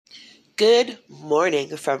Good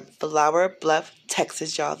morning from Flower Bluff,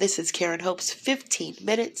 Texas, y'all. This is Karen Hope's 15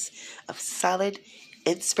 minutes of solid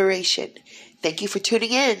inspiration. Thank you for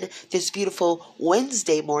tuning in this beautiful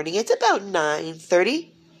Wednesday morning. It's about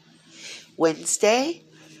 9:30. Wednesday,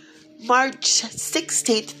 March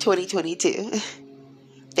 16th, 2022.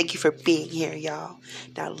 Thank you for being here, y'all.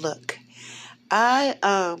 Now look, I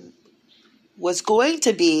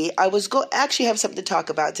actually have something to talk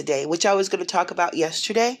about today, which I was going to talk about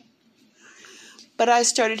yesterday. But I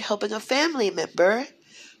started helping a family member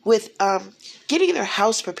with getting their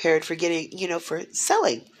house prepared for for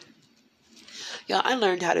selling. Y'all, I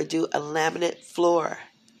learned how to do a laminate floor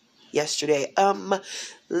yesterday.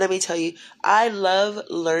 Let me tell you, I love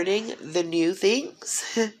learning the new things.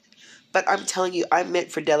 But I'm telling you, I'm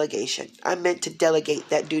meant for delegation. I'm meant to delegate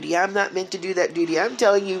that duty. I'm not meant to do that duty. I'm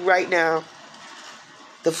telling you right now,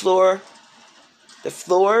 the floors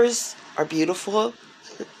are beautiful,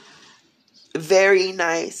 very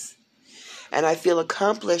nice. And I feel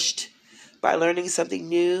accomplished by learning something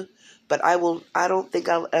new, but I don't think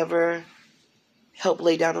I'll ever help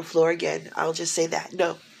lay down a floor again. I'll just say that.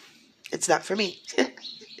 No, it's not for me.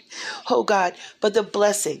 Oh God, but the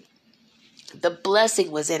blessing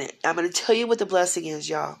was in it. I'm going to tell you what the blessing is,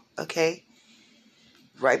 y'all, okay?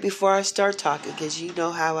 Right before I start talking, because you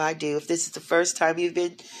know how I do. If this is the first time you've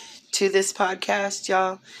been to this podcast,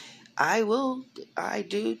 y'all, I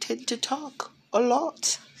do tend to talk a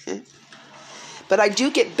lot. But I do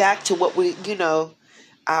get back to what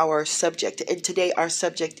our subject. And today our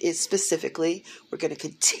subject is specifically, we're going to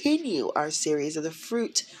continue our series of the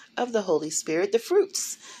fruit of the Holy Spirit, the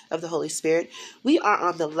fruits of the Holy Spirit. We are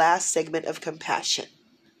on the last segment of compassion.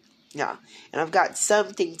 Yeah. And I've got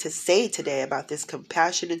something to say today about this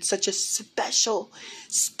compassion and such a special,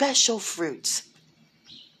 special fruit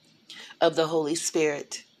of the Holy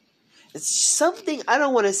Spirit. It's something, I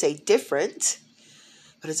don't want to say different,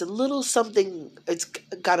 but it's a little something, it's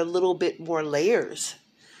got a little bit more layers.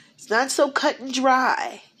 It's not so cut and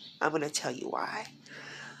dry. I'm going to tell you why.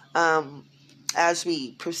 As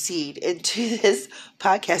we proceed into this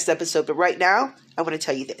podcast episode. But right now, I want to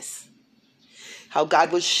tell you this. How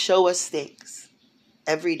God will show us things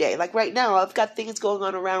every day. Like right now, I've got things going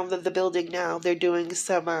on around the building now. They're doing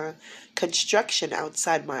some construction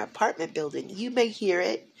outside my apartment building. You may hear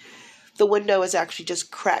it. The window is actually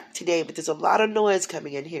just cracked today, but there's a lot of noise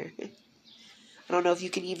coming in here. I don't know if you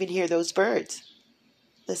can even hear those birds.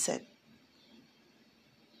 Listen.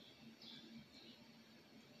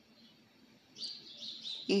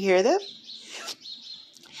 You hear them?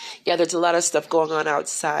 Yeah, there's a lot of stuff going on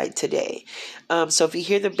outside today. So if you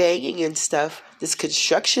hear the banging and stuff, this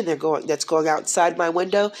construction that's going outside my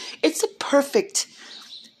window, it's a perfect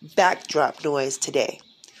backdrop noise today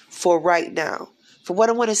for right now, for what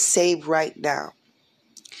I want to say right now.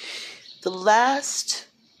 The last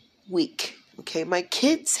week, okay, my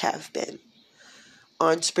kids have been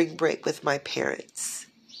on spring break with my parents.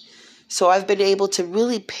 So I've been able to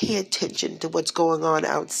really pay attention to what's going on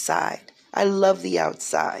outside. I love the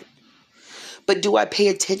outside. But do I pay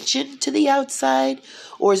attention to the outside?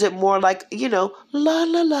 Or is it more like, la,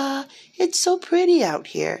 la, la, it's so pretty out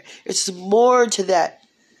here. It's more to that.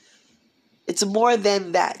 It's more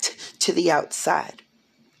than that to the outside.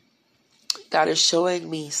 God is showing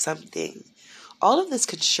me something. All of this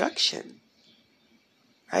construction,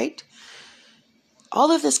 right?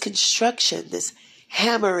 All of this construction, this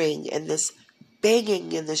hammering and this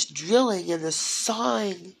banging and this drilling and this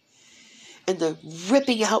sawing and the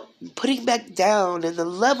ripping out, putting back down and the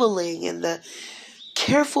leveling and the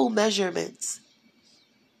careful measurements.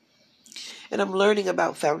 And I'm learning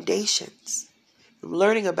about foundations. I'm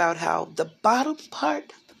learning about how the bottom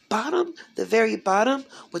part, the very bottom,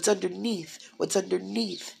 what's underneath,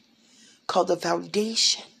 called the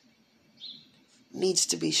foundation, needs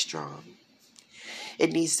to be strong.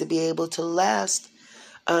 It needs to be able to last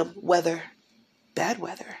weather, bad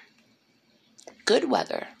weather, good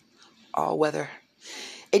weather, all weather.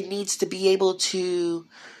 It needs to be able to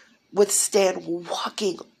withstand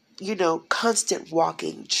walking, constant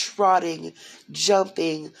walking, trotting,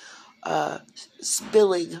 jumping,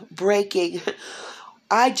 spilling, breaking.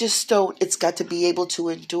 It's got to be able to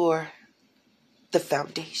endure the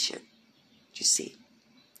foundation, you see.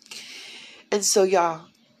 And so y'all,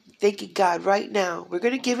 thanking God right now, we're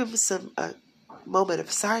going to give him some moment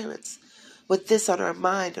of silence with this on our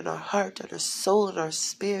mind, on our heart, on our soul, and our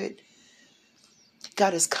spirit.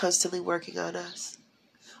 God is constantly working on us,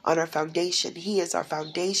 on our foundation. He is our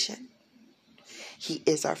foundation. He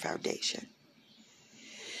is our foundation.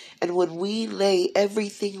 And when we lay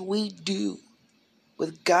everything we do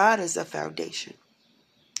with God as a foundation,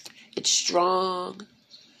 it's strong,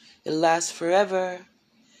 It lasts forever.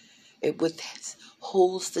 It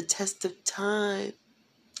holds the test of time.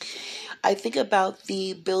 I think about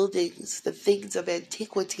the buildings, the things of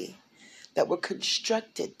antiquity that were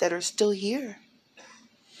constructed that are still here.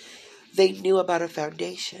 They knew about a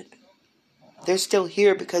foundation. They're still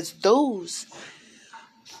here because those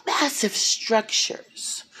massive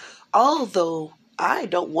structures, although I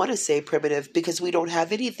don't want to say primitive because we don't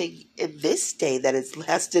have anything in this day that has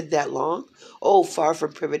lasted that long. Oh, far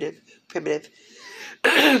from primitive, primitive.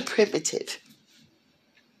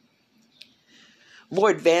 More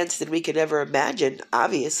advanced than we could ever imagine,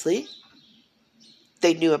 obviously.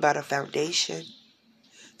 They knew about a foundation.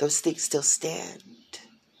 Those things still stand.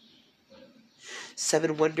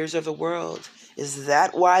 7 wonders of the world. Is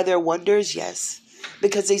that why they're wonders? Yes.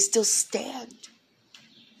 Because they still stand.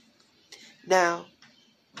 Now,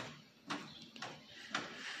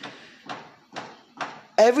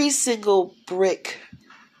 every single brick,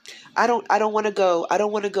 I don't want to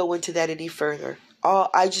go into that any further.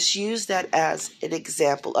 I just use that as an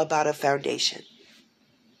example about a foundation.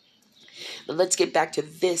 But let's get back to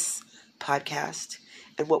this podcast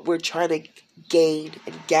and what we're trying to gain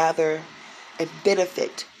and gather and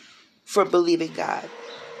benefit from believing God,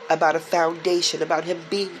 about a foundation, about Him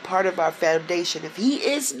being part of our foundation. If He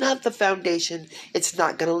is not the foundation, it's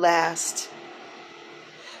not going to last.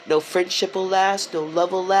 No friendship will last, no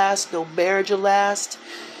love will last, no marriage will last,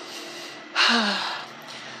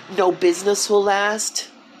 no business will last.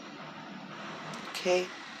 Okay?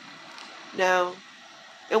 Now,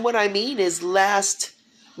 and what I mean is last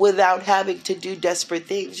without having to do desperate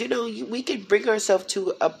things. We can bring ourselves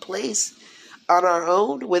to a place on our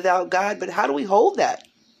own without God, but how do we hold that?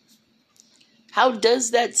 How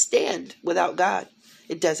does that stand without God?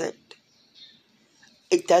 It doesn't.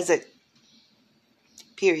 It doesn't.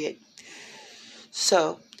 Period.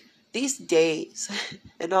 So, these days,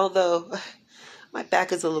 and although my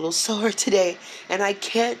back is a little sore today, and I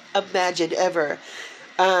can't imagine ever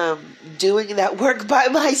doing that work by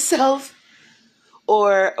myself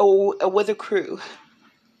or with a crew.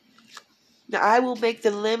 Now, I will make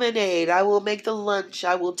the lemonade. I will make the lunch.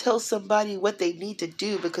 I will tell somebody what they need to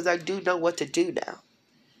do because I do know what to do now.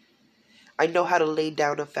 I know how to lay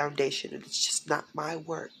down a foundation, and it's just not my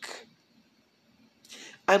work.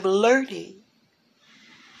 I'm learning.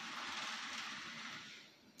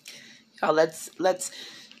 Y'all, let's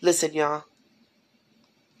listen, y'all.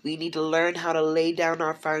 We need to learn how to lay down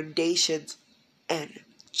our foundations and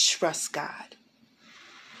trust God.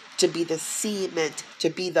 To be the cement, to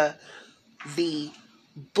be the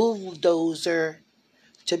bulldozer,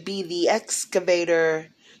 to be the excavator,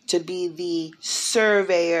 to be the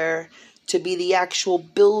surveyor, to be the actual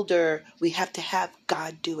builder. We have to have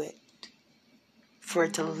God do it for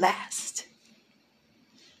it to last.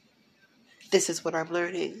 This is what I'm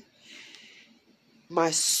learning. My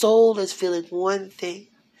soul is feeling one thing.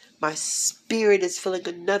 My spirit is feeling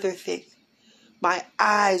another thing. My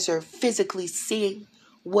eyes are physically seeing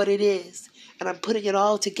what it is. And I'm putting it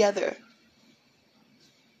all together.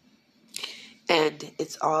 And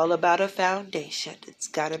it's all about a foundation. It's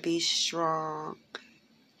got to be strong.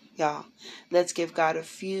 Y'all, let's give God a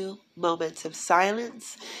few moments of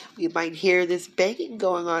silence. We might hear this banging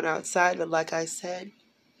going on outside, but like I said,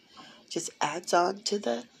 just adds on to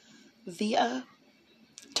the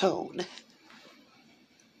tone.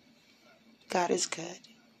 God is good.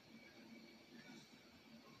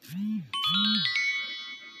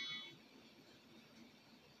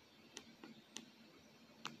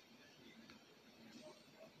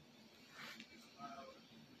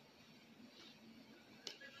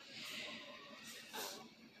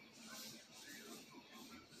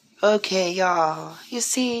 Okay, y'all. You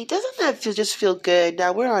see, doesn't that just feel good?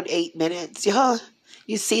 Now we're on 8 minutes, y'all.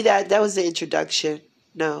 You see that? That was the introduction.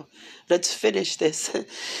 No, let's finish this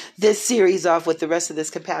series off with the rest of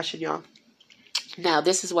this compassion, y'all. Now,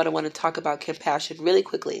 this is what I want to talk about compassion really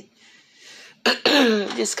quickly.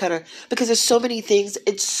 Just kind of, because there's so many things.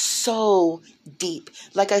 It's so deep.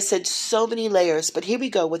 Like I said, so many layers. But here we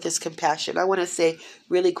go with this compassion. I want to say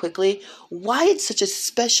really quickly why it's such a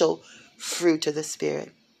special fruit of the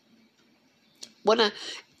Spirit.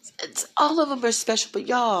 All of them are special, but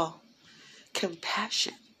y'all,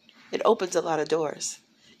 compassion, it opens a lot of doors.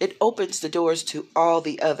 It opens the doors to all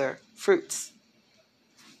the other fruits.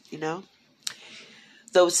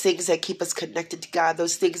 Those things that keep us connected to God,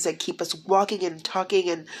 those things that keep us walking and talking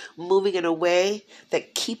and moving in a way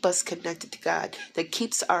that keep us connected to God, that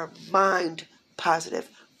keeps our mind positive,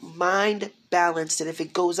 mind balanced. And if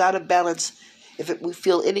it goes out of balance, we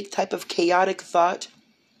feel any type of chaotic thought,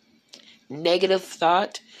 negative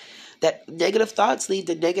thought, That negative thoughts lead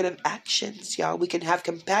to negative actions, y'all. We can have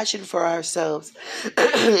compassion for ourselves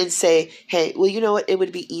and say, hey, well, you know what? It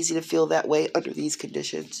would be easy to feel that way under these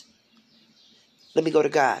conditions. Let me go to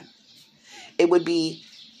God. It would be,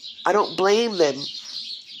 I don't blame them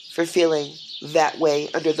for feeling that way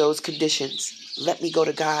under those conditions. Let me go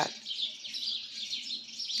to God.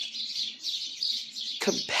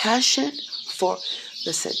 Compassion for,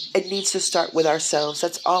 listen, it needs to start with ourselves.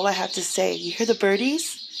 That's all I have to say. You hear the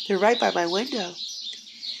birdies? They're right by my window.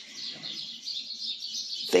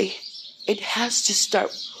 It has to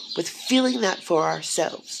start with feeling that for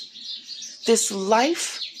ourselves. This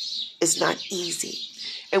life is not easy.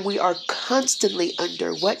 And we are constantly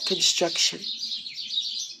under what construction?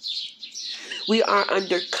 We are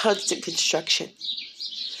under constant construction.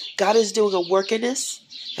 God is doing a work in us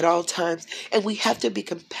at all times. And we have to be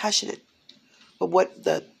compassionate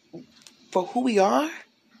for who we are,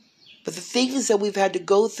 but the things that we've had to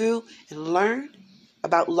go through and learn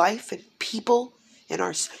about life and people and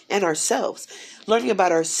ourselves. Learning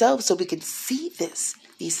about ourselves so we can see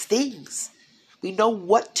these things. We know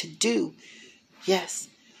what to do. Yes,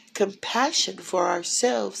 compassion for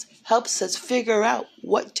ourselves helps us figure out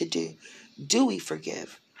what to do. Do we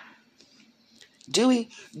forgive? Do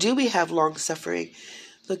we have long suffering?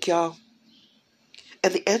 Look, y'all,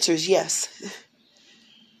 and the answer is yes.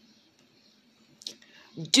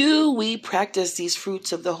 Do we practice these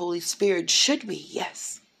fruits of the Holy Spirit? Should we?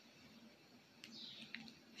 Yes.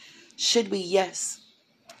 Should we? Yes.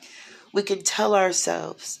 We can tell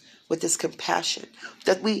ourselves with this compassion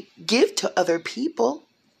that we give to other people.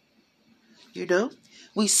 You know,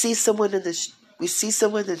 we see someone in the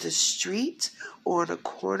street or in a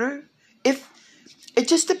corner. If it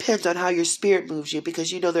just depends on how your spirit moves you,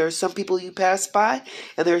 because there are some people you pass by,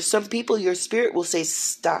 and there are some people your spirit will say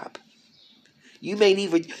stop. You may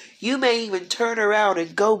even turn around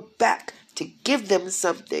and go back to give them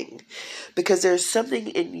something, because there's something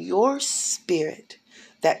in your spirit,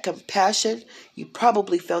 that compassion. You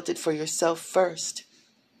probably felt it for yourself first.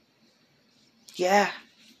 Yeah.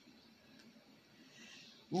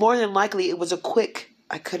 More than likely, it was a quick,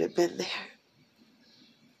 I could have been there.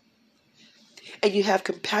 And you have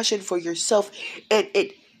compassion for yourself, and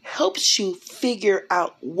it helps you figure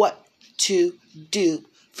out what to do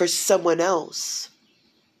for someone else.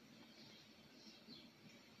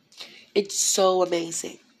 It's so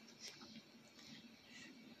amazing.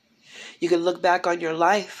 You can look back on your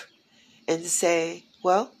life and say,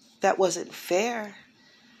 well, that wasn't fair.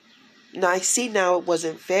 Now I see now it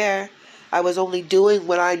wasn't fair. I was only doing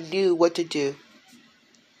what I knew what to do.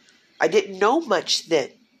 I didn't know much then.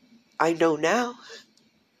 I know now.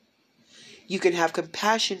 You can have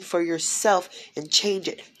compassion for yourself and change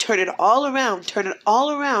it. Turn it all around, turn it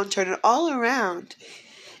all around, turn it all around.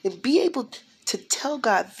 And be able to tell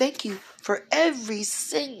God, thank you for every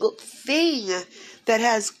single thing that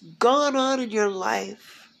has gone on in your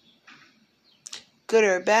life. Good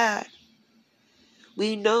or bad.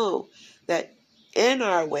 We know that in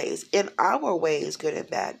our ways, good and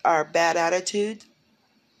bad, our bad attitude,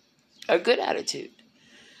 our good attitude,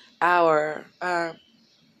 our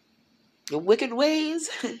wicked ways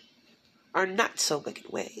are not so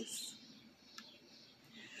wicked ways.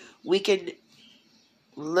 We can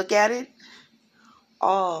look at it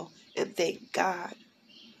all and thank God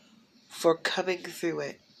for coming through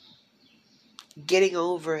it, getting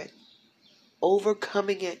over it,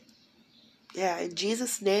 overcoming it. Yeah, in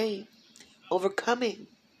Jesus' name, overcoming.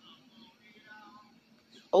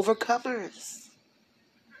 Overcomers.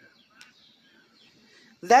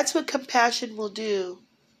 That's what compassion will do.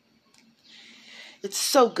 It's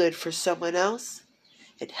so good for someone else.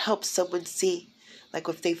 It helps someone see. Like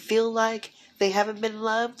if they feel like they haven't been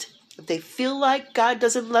loved, if they feel like God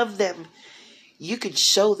doesn't love them, you can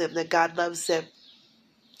show them that God loves them.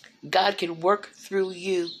 God can work through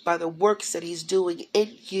you by the works that He's doing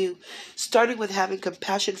in you, starting with having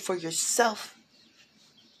compassion for yourself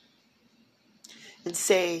and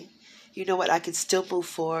saying, you know what, I can still move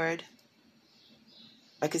forward.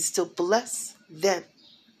 I can still bless them.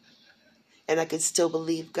 And I can still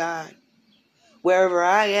believe God. Wherever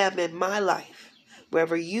I am in my life,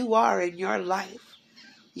 wherever you are in your life,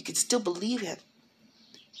 you can still believe Him.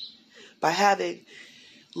 By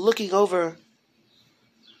looking over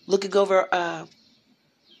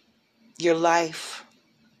your life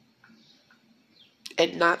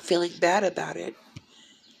and not feeling bad about it,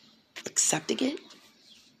 accepting it,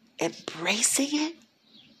 embracing it,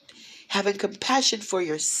 having compassion for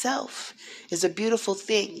yourself is a beautiful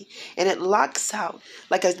thing. And it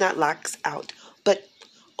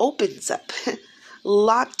opens up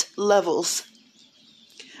locked levels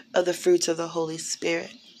of the fruits of the Holy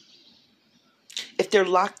Spirit. If they're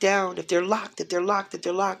locked down, if they're locked,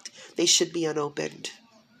 they should be unopened.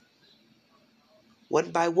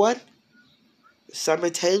 One by one,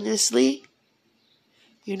 simultaneously,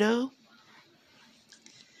 you know?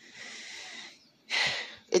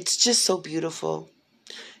 It's just so beautiful.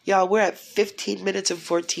 Y'all, we're at 15 minutes and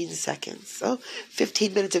 14 seconds. Oh,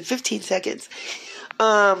 15 minutes and 15 seconds.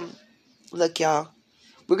 Look, y'all,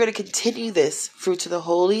 we're going to continue this Fruits of the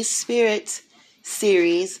Holy Spirit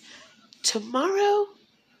series tomorrow.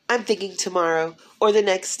 I'm thinking tomorrow or the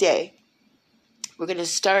next day. We're going to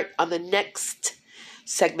start on the next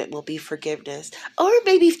segment will be forgiveness or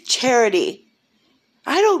maybe charity.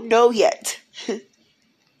 I don't know yet.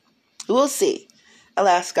 We'll see. I'll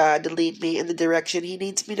ask God to lead me in the direction He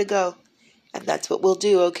needs me to go. And that's what we'll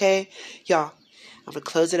do, okay? Y'all, I'm going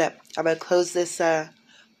to close it up. I'm going to close this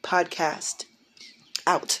podcast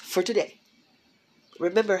out for today.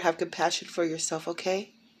 Remember, have compassion for yourself,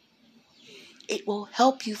 okay? It will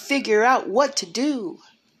help you figure out what to do.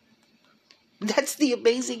 That's the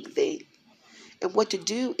amazing thing. And what to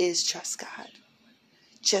do is trust God.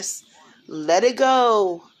 Just let it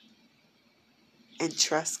go and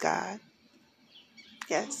trust God.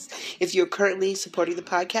 Yes. If you're currently supporting the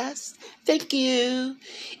podcast, thank you.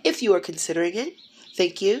 If you are considering it,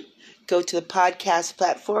 thank you. Go to the podcast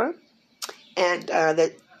platform and go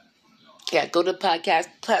to the podcast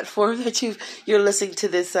platform that you're listening to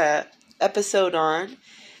this episode on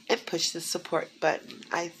and push the support button.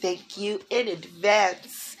 I thank you in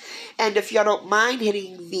advance. And if y'all don't mind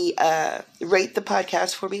hitting the rate the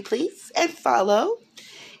podcast for me, please, and follow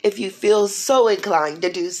if you feel so inclined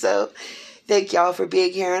to do so. Thank y'all for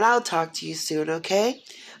being here, and I'll talk to you soon, okay?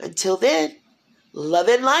 Until then, love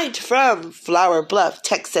and light from Flower Bluff,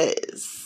 Texas.